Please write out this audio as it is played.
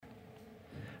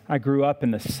I grew up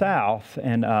in the South,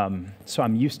 and so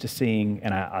I'm used to seeing,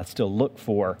 and I still look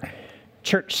for,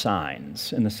 church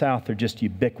signs. In the South, they're just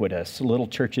ubiquitous. Little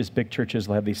churches, big churches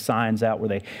will have these signs out where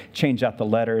they change out the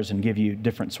letters and give you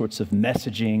different sorts of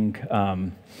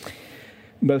messaging.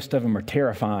 Most of them are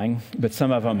terrifying, but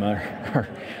some of them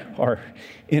are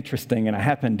interesting, and I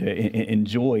happen to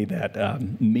enjoy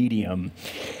that medium.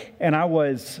 And I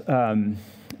was,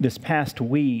 this past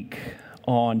week,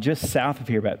 on just south of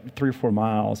here, about 3 or 4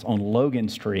 miles, on Logan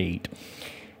Street,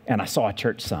 and I saw a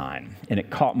church sign, and it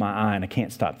caught my eye, and I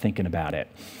can't stop thinking about it.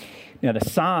 Now, the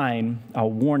sign,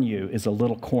 I'll warn you, is a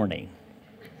little corny.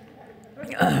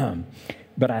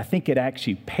 But I think it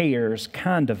actually pairs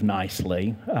kind of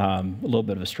nicely, a little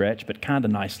bit of a stretch, but kind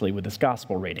of nicely with this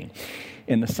gospel reading.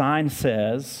 And the sign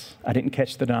says, I didn't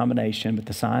catch the denomination, but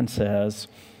the sign says,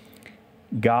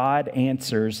 God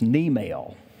answers knee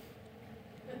mail.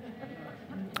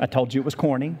 I told you it was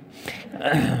corny.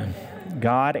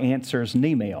 God answers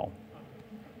knee mail.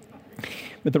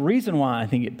 But the reason why I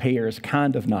think it pairs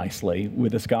kind of nicely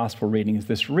with this gospel reading is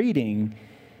this reading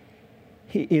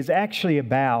is actually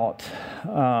about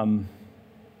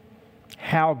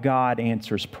how God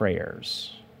answers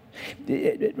prayers.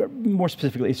 More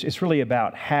specifically, it's really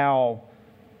about how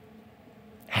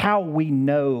we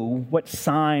know, what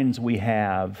signs we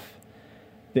have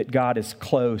that God is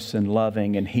close and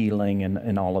loving and healing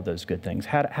and all of those good things.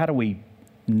 How do we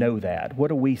know that? What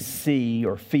do we see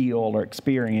or feel or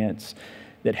experience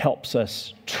that helps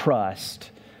us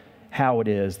trust how it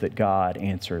is that God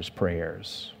answers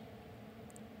prayers?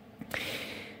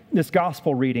 This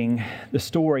gospel reading, the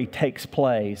story takes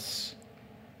place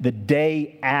the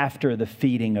day after the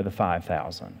feeding of the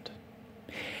 5,000.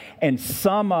 And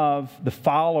some of the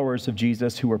followers of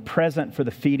Jesus who were present for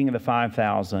the feeding of the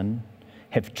 5,000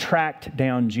 have tracked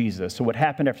down Jesus. So what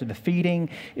happened after the feeding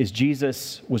is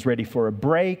Jesus was ready for a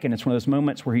break, and it's one of those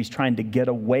moments where he's trying to get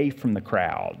away from the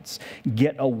crowds,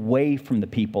 get away from the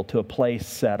people to a place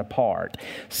set apart.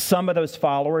 Some of those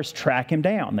followers track him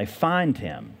down. They find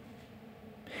him.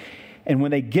 And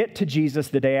when they get to Jesus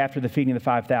the day after the feeding of the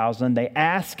 5,000, they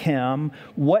ask him,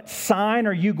 what sign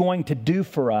are you going to do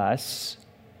for us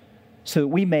so that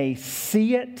we may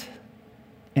see it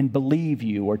and believe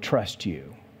you or trust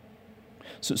you?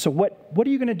 So what are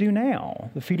you going to do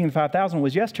now? The feeding of the 5,000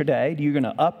 was yesterday. Are you going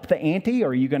to up the ante, or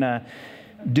are you going to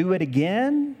do it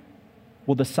again?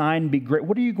 Will the sign be great?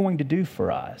 What are you going to do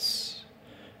for us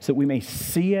so that we may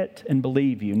see it and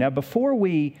believe you? Now, before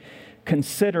we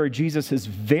consider Jesus'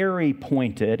 very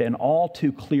pointed and all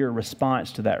too clear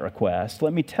response to that request,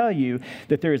 let me tell you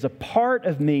that there is a part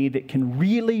of me that can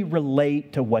really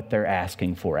relate to what they're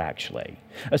asking for, actually,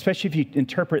 especially if you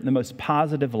interpret it in the most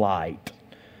positive light.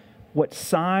 What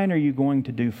sign are you going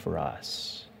to do for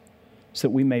us so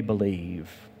that we may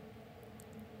believe?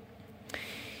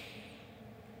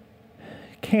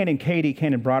 Cannon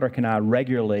Broderick and I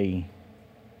regularly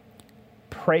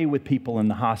pray with people in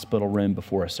the hospital room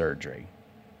before a surgery.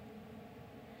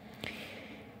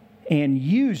 And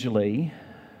usually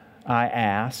I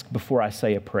ask before I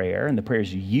say a prayer, and the prayer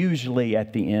is usually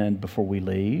at the end before we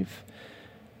leave,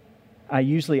 I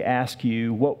usually ask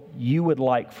you what you would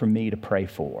like for me to pray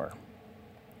for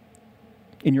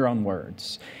in your own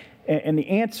words. And the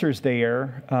answers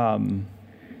there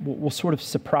will sort of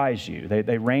surprise you.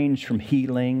 They range from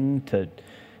healing to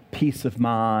peace of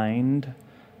mind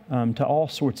to all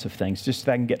sorts of things, just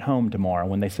so I can get home tomorrow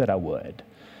when they said I would.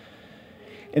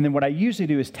 And then what I usually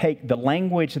do is take the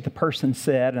language that the person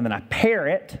said, and then I pair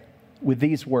it with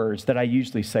these words that I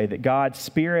usually say, that God's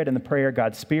Spirit in the prayer,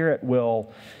 God's Spirit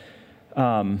will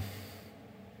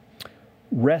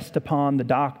rest upon the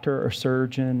doctor or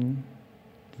surgeon.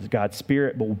 God's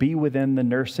Spirit will be within the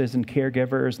nurses and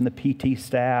caregivers and the PT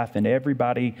staff and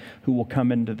everybody who will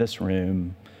come into this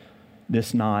room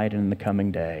this night and in the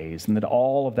coming days. And that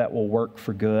all of that will work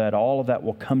for good. All of that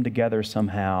will come together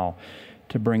somehow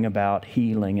to bring about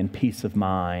healing and peace of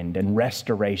mind and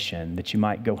restoration, that you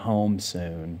might go home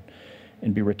soon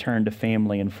and be returned to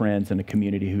family and friends and a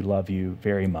community who love you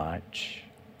very much.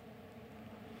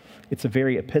 It's a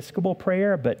very Episcopal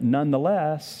prayer, but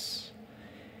nonetheless,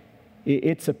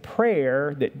 it's a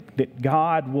prayer that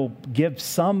God will give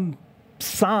some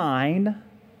sign,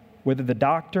 whether the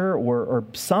doctor or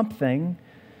something,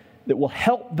 that will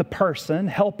help the person,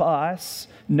 help us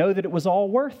know that it was all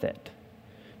worth it.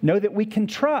 Know that we can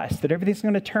trust that everything's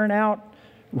going to turn out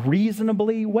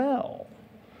reasonably well.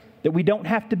 That we don't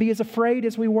have to be as afraid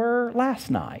as we were last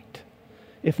night.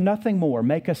 If nothing more,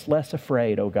 make us less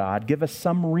afraid, O God. Give us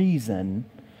some reason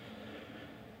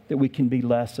that we can be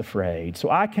less afraid. So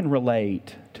I can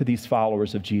relate to these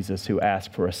followers of Jesus who ask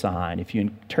for a sign, if you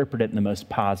interpret it in the most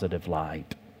positive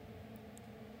light.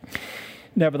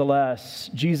 Nevertheless,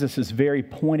 Jesus' very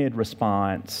pointed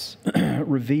response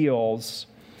reveals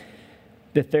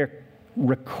that their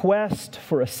request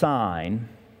for a sign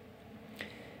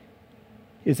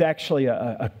is actually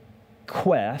a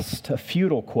quest, a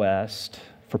futile quest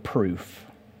for proof.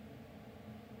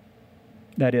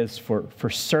 That is, for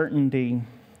certainty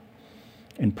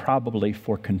and probably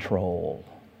for control.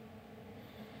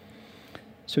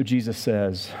 So Jesus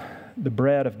says, the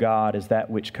bread of God is that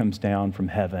which comes down from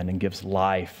heaven and gives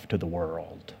life to the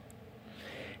world.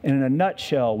 And in a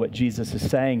nutshell, what Jesus is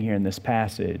saying here in this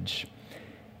passage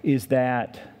is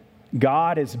that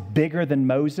God is bigger than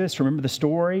Moses. Remember the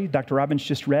story? Dr. Robbins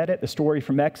just read it, the story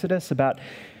from Exodus about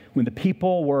when the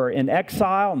people were in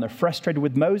exile and they're frustrated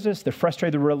with Moses, they're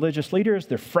frustrated with religious leaders,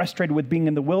 they're frustrated with being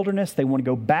in the wilderness, they want to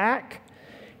go back,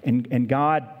 and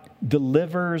God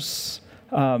delivers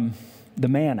the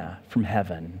manna from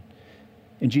heaven.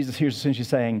 And Jesus here is essentially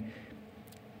saying,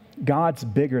 God's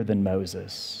bigger than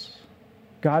Moses.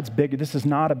 God's bigger. This is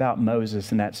not about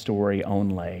Moses in that story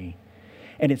only.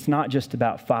 And it's not just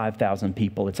about 5,000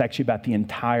 people. It's actually about the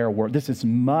entire world. This is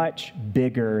much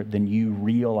bigger than you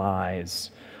realize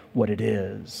what it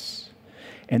is.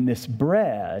 And this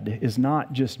bread is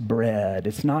not just bread.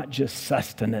 It's not just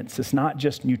sustenance. It's not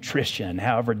just nutrition,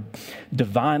 however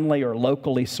divinely or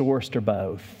locally sourced or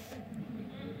both.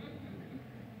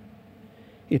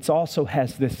 It also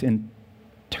has this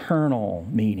internal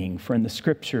meaning. For in the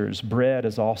scriptures, bread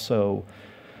is also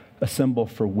a symbol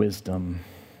for wisdom.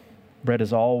 Bread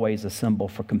is always a symbol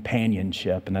for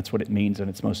companionship, and that's what it means on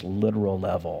its most literal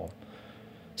level.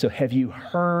 So have you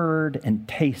heard and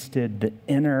tasted the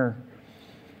inner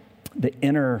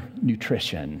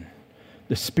nutrition,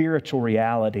 the spiritual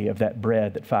reality of that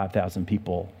bread that 5,000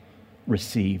 people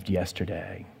received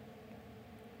yesterday?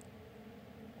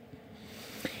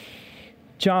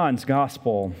 John's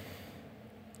gospel,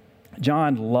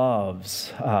 John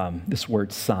loves this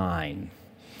word sign.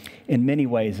 In many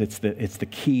ways, it's the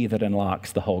key that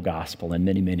unlocks the whole gospel in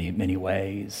many, many, many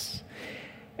ways.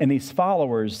 And these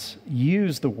followers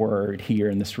use the word here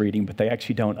in this reading, but they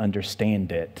actually don't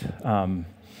understand it.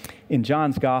 In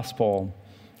John's gospel,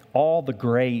 all the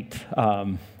great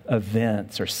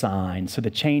events are signs. So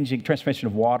the transformation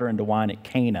of water into wine at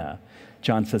Cana,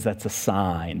 John says that's a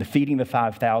sign. The feeding the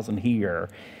 5,000 here,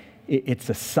 it's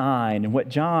a sign. And what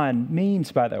John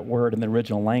means by that word in the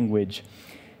original language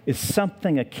is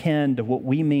something akin to what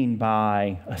we mean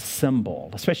by a symbol,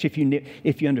 especially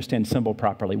if you understand symbol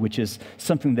properly, which is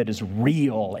something that is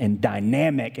real and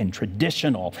dynamic and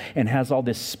traditional and has all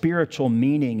this spiritual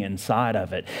meaning inside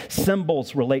of it.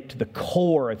 Symbols relate to the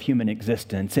core of human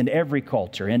existence in every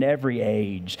culture, in every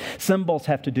age. Symbols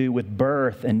have to do with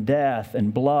birth and death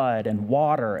and blood and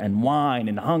water and wine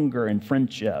and hunger and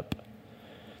friendship.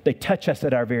 They touch us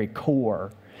at our very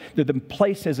core. They're the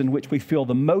places in which we feel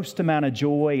the most amount of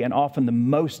joy and often the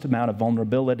most amount of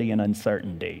vulnerability and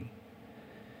uncertainty.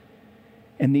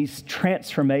 And these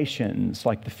transformations,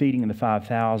 like the feeding of the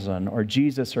 5,000, or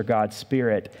Jesus or God's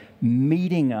Spirit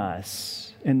meeting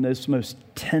us in those most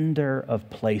tender of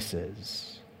places.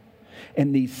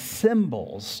 And these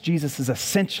symbols, Jesus is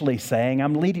essentially saying,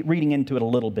 I'm reading into it a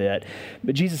little bit,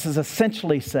 but Jesus is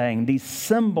essentially saying these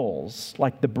symbols,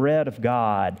 like the bread of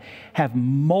God, have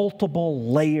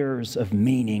multiple layers of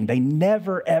meaning. They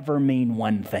never, ever mean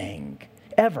one thing,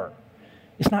 ever.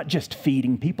 It's not just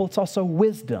feeding people, it's also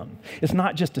wisdom. It's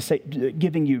not just to say,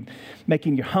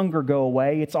 making your hunger go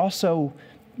away, it's also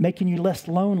making you less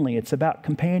lonely. It's about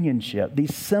companionship.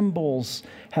 These symbols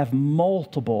have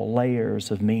multiple layers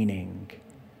of meaning.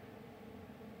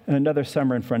 And another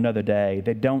sermon for another day,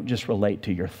 they don't just relate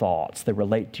to your thoughts, they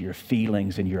relate to your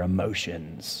feelings and your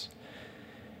emotions.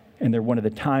 And they're one of the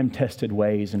time-tested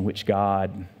ways in which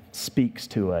God speaks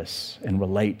to us and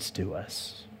relates to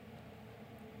us.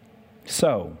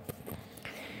 So,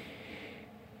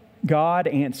 God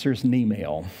answers an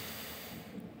email.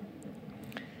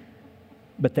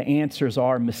 But the answers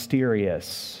are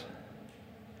mysterious,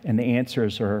 and the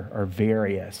answers are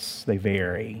various. They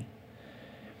vary.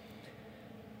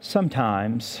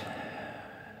 Sometimes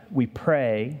we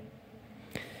pray,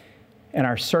 and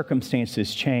our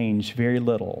circumstances change very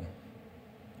little,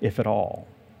 if at all.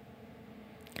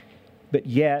 But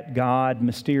yet, God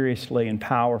mysteriously and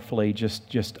powerfully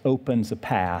just opens a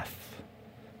path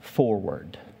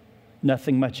forward.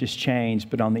 Nothing much has changed,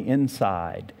 but on the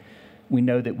inside, we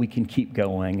know that we can keep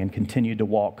going and continue to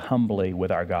walk humbly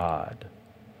with our God.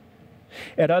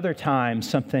 At other times,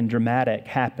 something dramatic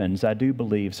happens. I do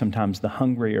believe sometimes the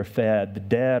hungry are fed, the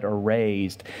dead are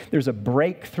raised. There's a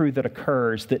breakthrough that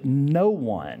occurs that no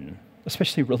one,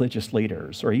 especially religious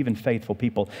leaders or even faithful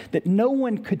people, that no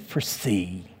one could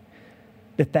foresee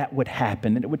that would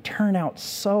happen, and it would turn out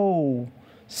so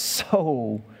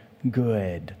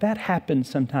good. That happens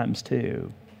sometimes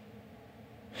too.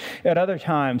 At other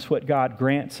times, what God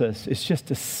grants us is just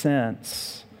a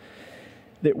sense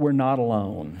that we're not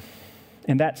alone.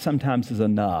 And that sometimes is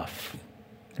enough,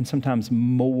 and sometimes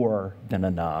more than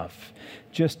enough,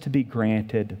 just to be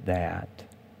granted that.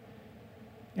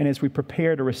 And as we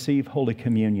prepare to receive Holy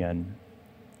Communion,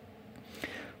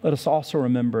 let us also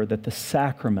remember that the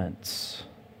sacraments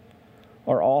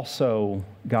are also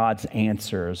God's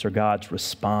answers or God's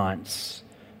response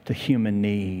to human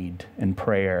need and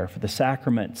prayer. For the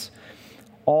sacraments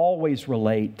always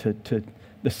relate to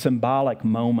the symbolic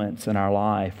moments in our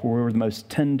life where we're the most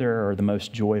tender or the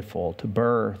most joyful, to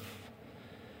birth,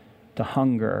 to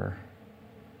hunger,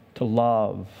 to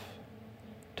love,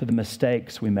 to the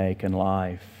mistakes we make in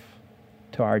life,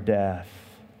 to our death.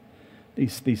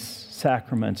 These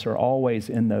sacraments are always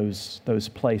in those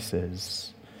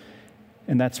places.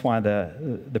 And that's why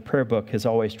the prayer book has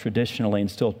always traditionally and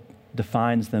still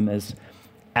defines them as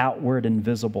outward and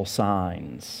visible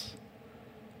signs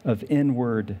of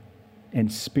inward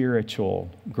and spiritual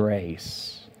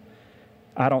grace.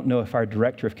 I don't know if our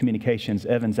Director of Communications,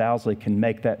 Evans Owsley, can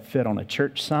make that fit on a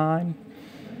church sign,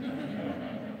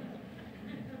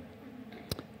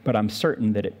 but I'm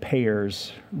certain that it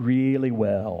pairs really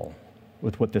well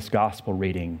with what this gospel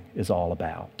reading is all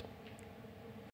about.